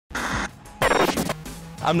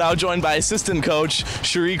I'm now joined by assistant coach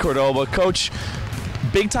Cherie Cordoba. Coach,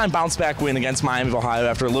 big-time bounce-back win against Miami of Ohio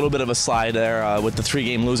after a little bit of a slide there with the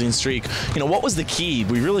 3-game losing streak. You know, what was the key?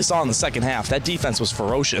 We really saw in the second half that defense was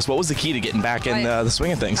ferocious. What was the key to getting back in the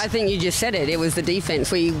swing of things? I think you just said it. It was the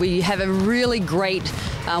defense. We have a really great,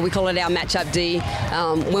 we call it our matchup D.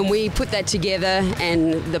 When we put that together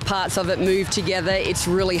and the parts of it move together, it's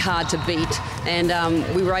really hard to beat. And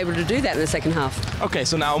we were able to do that in the second half. Okay,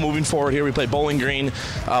 so now moving forward here, we play Bowling Green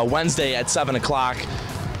Wednesday at 7 o'clock.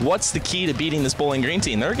 What's the key to beating this Bowling Green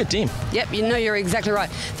team? They're a good team. Yep, you know, you're exactly right.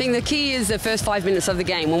 I think the key is the first 5 minutes of the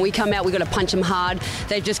game. When we come out, we've got to punch them hard.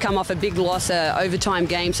 They've just come off a big loss, overtime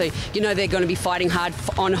game, so you know they're going to be fighting hard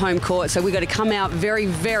on home court. So we've got to come out very,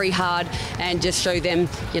 very hard and just show them,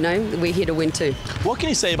 you know, we're here to win too. What can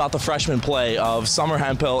you say about the freshman play of Summer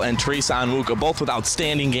Hemphill and Teresa Onwuka, both with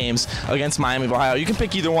outstanding games against Miami of Ohio? You can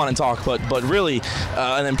pick either one and talk, but really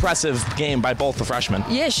an impressive game by both the freshmen.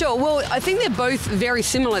 Yeah, sure. Well, I think they're both very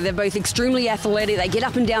similar. They're both extremely athletic. They get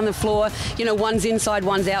up and down the floor. You know, one's inside,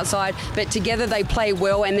 one's outside, but together they play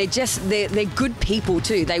well, and they're good people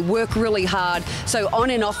too. They work really hard. So on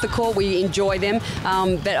and off the court, we enjoy them.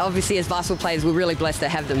 But obviously, as basketball players, we're really blessed to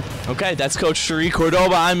have them. Okay, that's Coach Cherie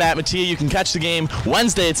Cordoba. I'm Matt Mattia. You can catch the game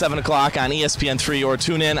Wednesday at 7 o'clock on ESPN3 or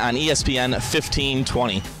tune in on ESPN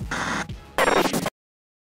 1520.